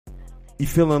You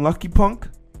feeling lucky, punk?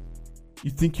 You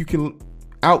think you can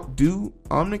outdo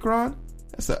Omicron?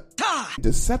 That's a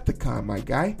Decepticon, my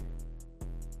guy.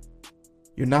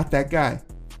 You're not that guy.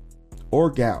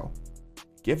 Or gal.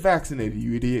 Get vaccinated,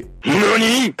 you idiot.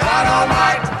 NANI?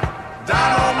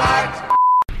 Dynamite!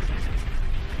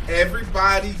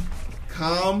 Everybody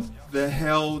calm the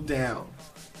hell down.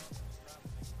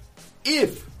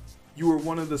 If you were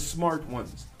one of the smart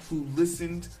ones who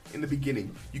listened in the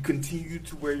beginning, you continued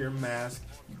to wear your mask,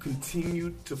 you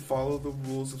continued to follow the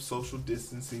rules of social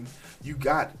distancing, you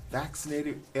got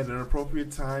vaccinated at an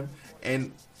appropriate time,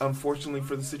 and unfortunately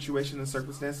for the situation and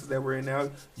circumstances that we're in now,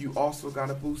 you also got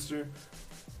a booster,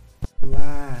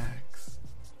 relax.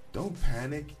 Don't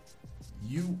panic.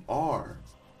 You are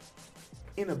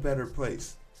in a better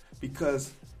place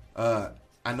because I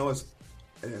know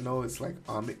it's like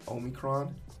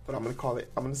Omicron, but I'm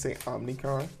gonna say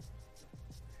Omicron.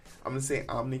 I'm gonna say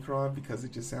Omicron because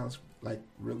it just sounds like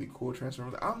really cool.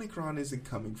 Transform. The Omicron isn't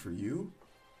coming for you.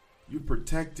 You're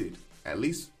protected, at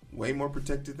least way more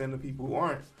protected than the people who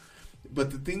aren't. But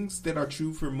the things that are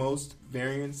true for most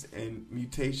variants and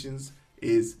mutations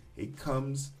is it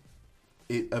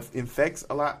infects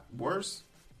a lot worse,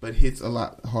 but hits a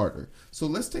lot harder. So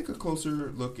let's take a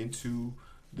closer look into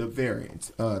the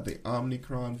variant, the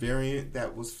Omicron variant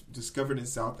that was discovered in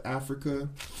South Africa.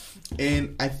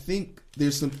 And I think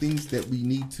there's some things that we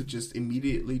need to just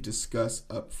immediately discuss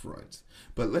up front.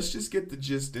 But let's just get the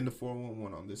gist in the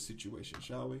 411 on this situation,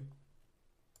 shall we?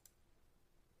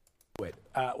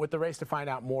 With the race to find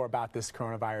out more about this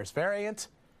coronavirus variant,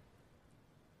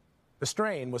 the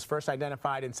strain was first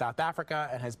identified in South Africa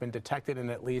and has been detected in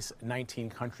at least 19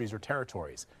 countries or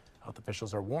territories. Health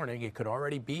officials are warning it could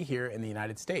already be here in the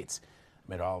United States.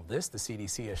 Amid all of this, the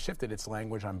CDC has shifted its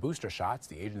language on booster shots.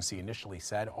 The agency initially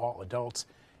said all adults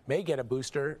may get a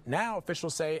booster. Now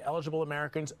officials say eligible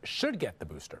Americans should get the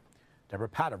booster. Deborah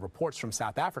Pata reports from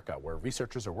South Africa, where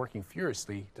researchers are working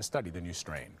furiously to study the new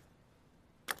strain.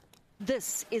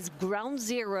 This is ground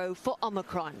zero for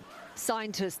Omicron.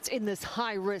 Scientists in this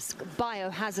high-risk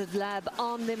biohazard lab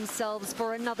arm themselves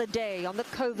for another day on the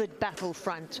COVID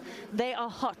battlefront. They are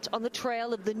hot on the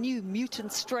trail of the new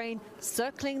mutant strain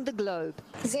circling the globe.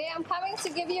 Zay, I'm coming to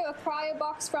give you a cryo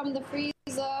box from the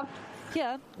freezer.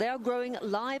 Here, they are growing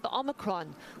live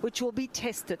Omicron, which will be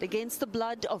tested against the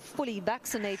blood of fully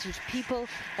vaccinated people,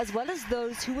 as well as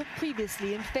those who were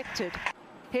previously infected.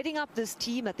 Heading up this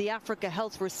team at the Africa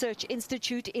Health Research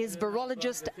Institute is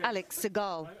virologist Alex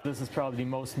Segal. This is probably the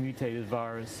most mutated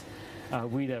virus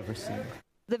we'd ever seen.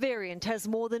 The variant has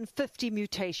more than 50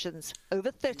 mutations,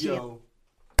 over 30.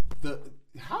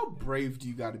 How brave do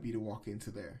you got to be to walk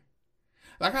into there?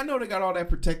 Like, I know they got all that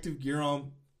protective gear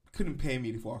on. Couldn't pay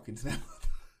me to walk into that.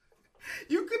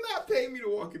 You could not pay me to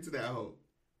walk into that hole.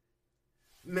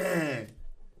 Man.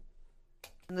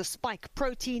 The spike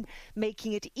protein,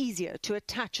 making it easier to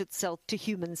attach itself to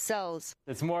human cells.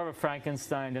 It's more of a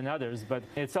Frankenstein than others, but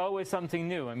it's always something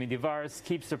new. I mean, the virus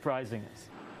keeps surprising us.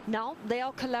 Now they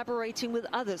are collaborating with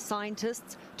other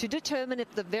scientists to determine if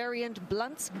the variant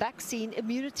blunts vaccine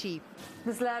immunity.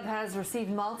 This lab has received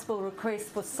multiple requests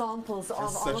for samples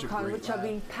of Omicron, which are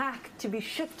being packed to be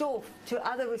shipped off to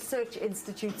other research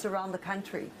institutes around the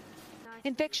country.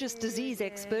 Infectious disease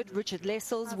expert Richard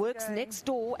Lessels works next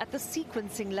door at the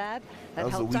sequencing lab that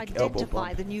helped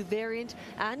identify the new variant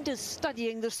and is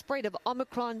studying the spread of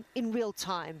Omicron in real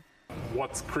time.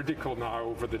 What's critical now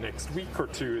over the next week or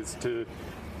two is to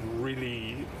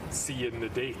really see in the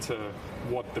data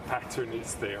what the pattern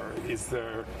is there. Is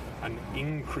there an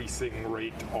increasing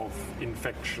rate of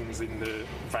infections in the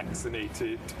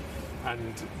vaccinated?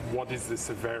 And what is the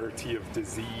severity of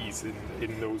disease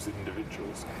in those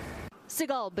individuals?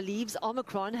 Segal believes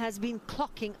Omicron has been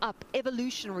clocking up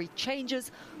evolutionary changes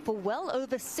for well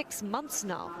over 6 months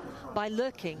now by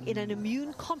lurking in an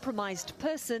immune-compromised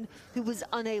person who was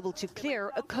unable to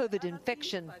clear a COVID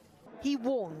infection. He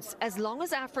warns as long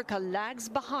as Africa lags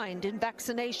behind in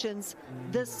vaccinations,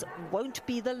 this won't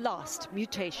be the last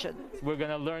mutation. We're going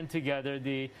to learn together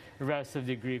the rest of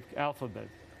the Greek alphabet.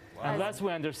 Unless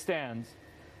we understand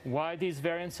why these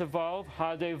variants evolve,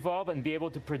 how they evolve, and be able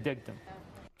to predict them.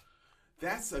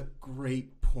 That's a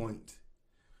great point.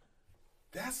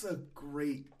 That's a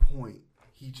great point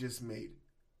he just made.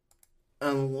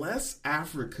 Unless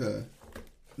Africa,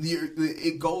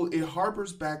 it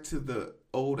harbors back to the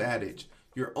old adage,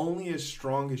 you're only as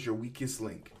strong as your weakest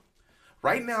link.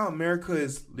 Right now, America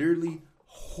is literally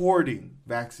hoarding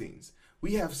vaccines.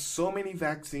 We have so many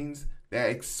vaccines that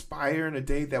expire in a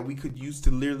day that we could use to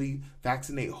literally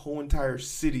vaccinate whole entire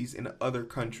cities in other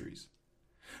countries.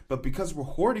 But because we're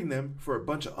hoarding them for a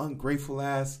bunch of ungrateful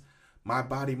ass my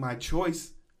body, my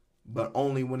choice, but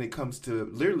only when it comes to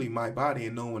literally my body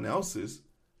and no one else's.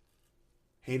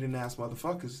 Hating ass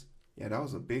motherfuckers. Yeah, that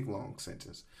was a big long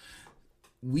sentence.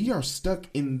 We are stuck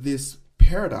in this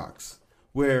paradox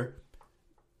where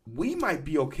we might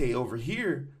be okay over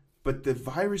here, but the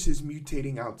virus is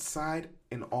mutating outside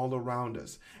and all around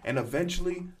us. And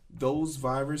eventually, those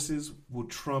viruses will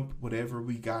trump whatever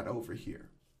we got over here.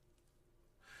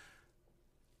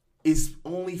 It's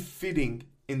only fitting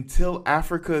until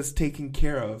Africa is taken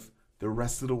care of, the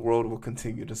rest of the world will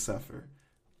continue to suffer.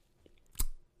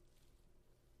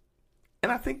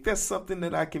 And I think that's something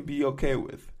that I can be okay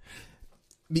with.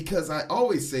 Because I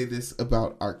always say this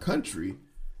about our country.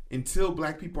 Until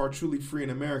black people are truly free in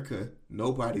America,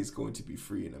 nobody's going to be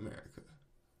free in America.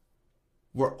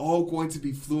 We're all going to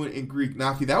be fluent in Greek.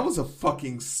 Nafi, that was a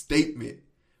fucking statement.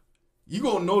 You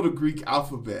gonna know the Greek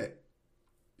alphabet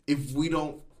if we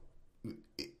don't,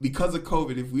 because of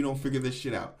COVID, if we don't figure this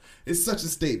shit out. It's such a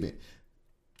statement.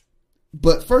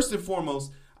 But first and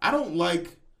foremost, I don't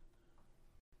like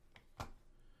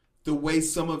the way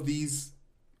some of these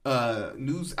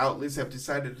news outlets have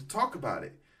decided to talk about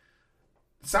it.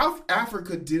 South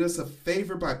Africa did us a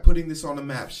favor by putting this on the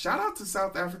map. Shout out to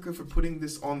South Africa for putting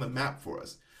this on the map for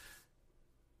us.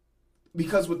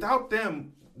 Because without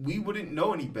them, we wouldn't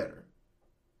know any better.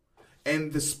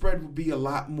 And the spread would be a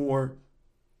lot more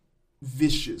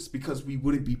vicious because we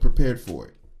wouldn't be prepared for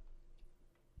it.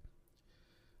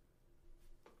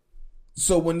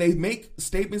 So when they make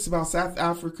statements about South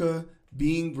Africa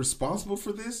being responsible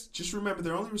for this, just remember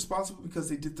they're only responsible because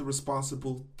they did the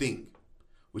responsible thing,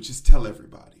 which is tell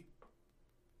everybody.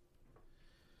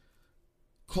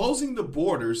 Closing the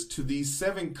borders to these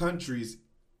 7 countries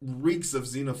reeks of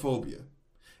xenophobia,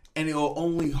 and it will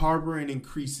only harbor and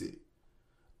increase it.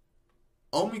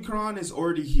 Omicron is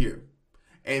already here,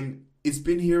 and it's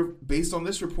been here based on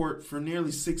this report for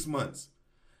nearly 6 months.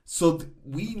 So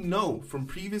we know from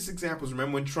previous examples,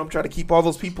 remember when Trump tried to keep all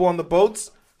those people on the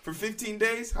boats for 15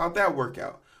 days? How'd that work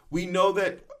out? We know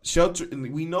that we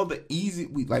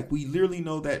literally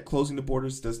know that closing the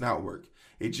borders does not work.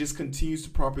 It just continues to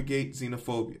propagate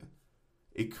xenophobia.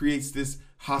 It creates this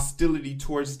hostility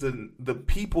towards the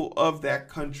people of that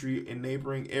country in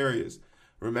neighboring areas.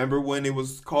 Remember when it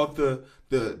was called the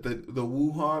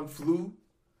Wuhan flu?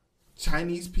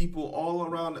 Chinese people all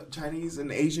around, Chinese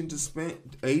and Asian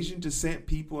descent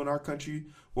people in our country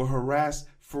were harassed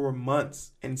for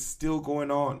months and still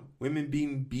going on. Women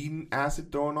being beaten,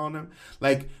 acid thrown on them.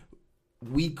 Like,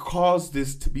 we caused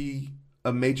this to be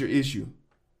a major issue.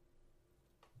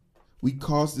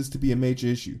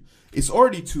 It's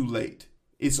already too late.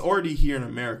 It's already here in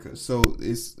America, so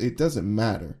it doesn't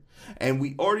matter. And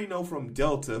we already know from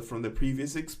Delta, from the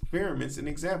previous experiments and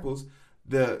examples,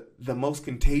 the most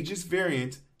contagious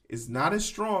variant is not as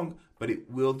strong, but it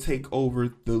will take over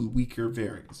the weaker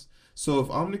variants. So if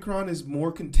Omicron is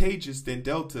more contagious than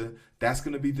Delta, that's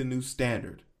going to be the new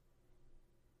standard.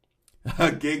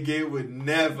 Gay would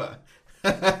never.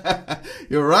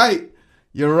 You're right,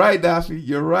 Daffy.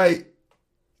 You're right.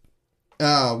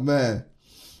 Oh, man.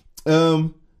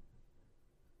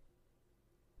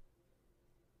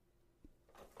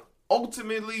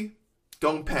 Ultimately,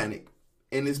 don't panic.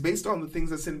 And it's based on the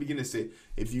things I said in the beginning. Say,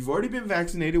 if you've already been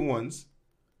vaccinated once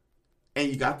and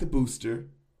you got the booster,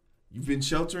 you've been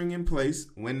sheltering in place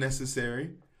when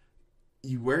necessary,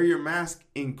 you wear your mask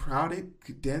in crowded,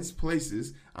 dense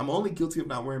places. I'm only guilty of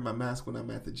not wearing my mask when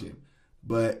I'm at the gym.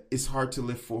 But it's hard to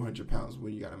lift 400 pounds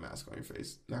when you got a mask on your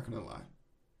face. Not going to lie.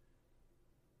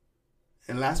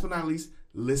 And last but not least,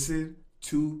 listen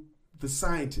to the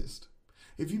scientist.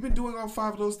 If you've been doing all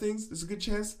 5 of those things, there's a good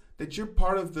chance that you're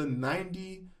part of the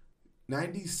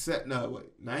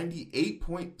 98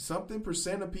 point something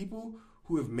 % of people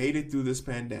who have made it through this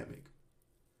pandemic.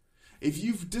 If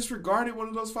you've disregarded one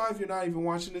of those 5, you're not even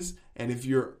watching this. And if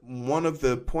you're one of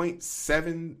the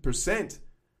 0.7%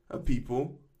 of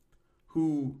people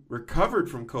who recovered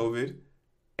from COVID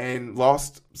and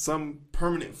lost some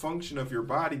permanent function of your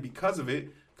body because of it,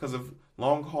 because of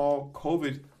long haul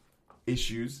COVID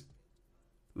issues,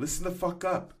 listen the fuck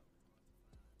up.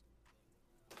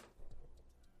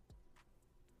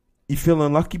 You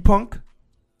feeling lucky, punk?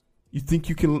 You think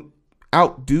you can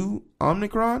outdo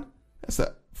Omicron? That's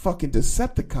a fucking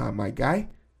Decepticon, my guy.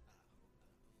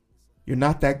 You're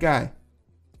not that guy.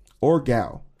 Or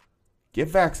gal. Get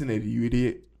vaccinated, you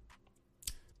idiot.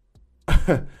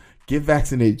 Get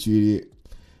vaccinated, you idiot.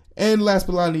 And last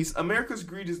but not least, America's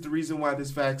greed is the reason why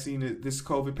this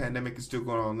COVID pandemic is still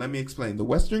going on. Let me explain. The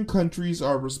Western countries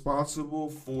are responsible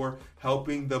for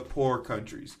helping the poor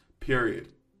countries, period.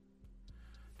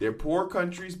 They're poor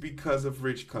countries because of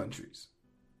rich countries.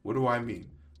 What do I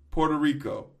mean? Puerto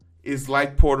Rico is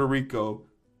like Puerto Rico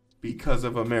because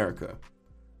of America.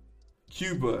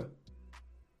 Cuba,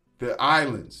 the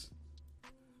islands,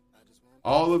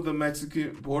 all of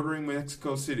the bordering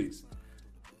Mexico cities.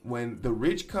 When the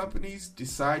rich companies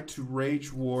decide to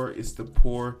wage war, it's the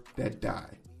poor that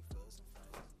die.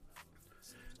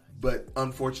 But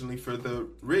unfortunately for the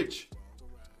rich,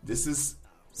 this is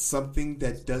something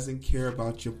that doesn't care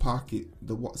about your pocket,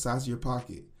 the size of your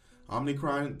pocket.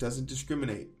 Omicron doesn't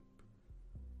discriminate,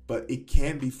 but it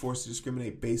can be forced to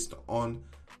discriminate based on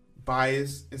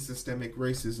bias and systemic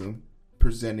racism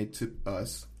presented to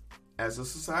us as a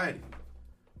society.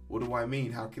 What do I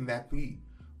mean? How can that be?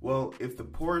 Well, if the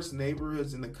poorest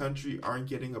neighborhoods in the country aren't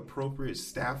getting appropriate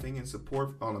staffing and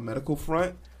support on a medical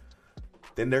front,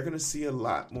 then they're going to see a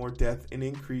lot more death and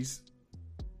increase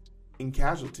in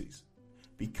casualties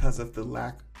because of the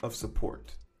lack of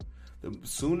support. The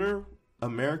sooner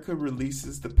America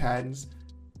releases the patents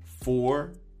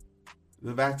for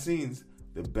the vaccines,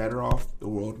 the better off the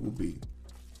world will be.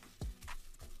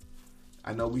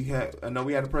 I know we had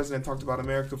a president talked about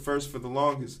America first for the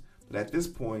longest, but at this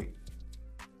point,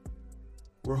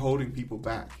 we're holding people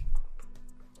back.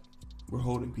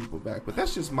 But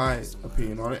that's just my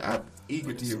opinion on it. I'm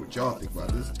eager to hear what y'all think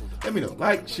about this. Let me know.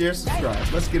 Like, share, subscribe.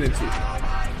 Let's get into it.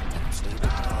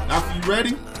 Now, if you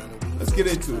ready, let's get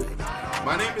into it.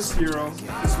 My name is Hero.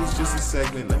 This was just a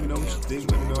segment. Let me know what you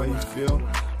think. Let me know how you feel.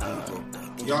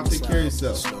 Y'all take care of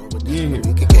yourself. Be in here.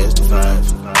 We can catch the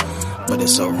vibe, but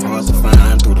it's so hard to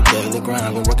find through the daily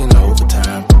grind. We're working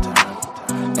overtime,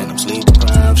 and I'm sleep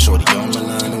deprived. Shorty on my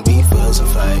line, and we feel a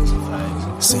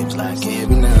fight. Seems like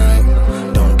every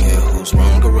night. Don't care who's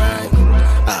wrong or right.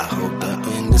 I hope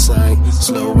the end is sight.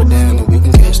 Slow it down, and we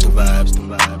can catch the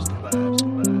vibes.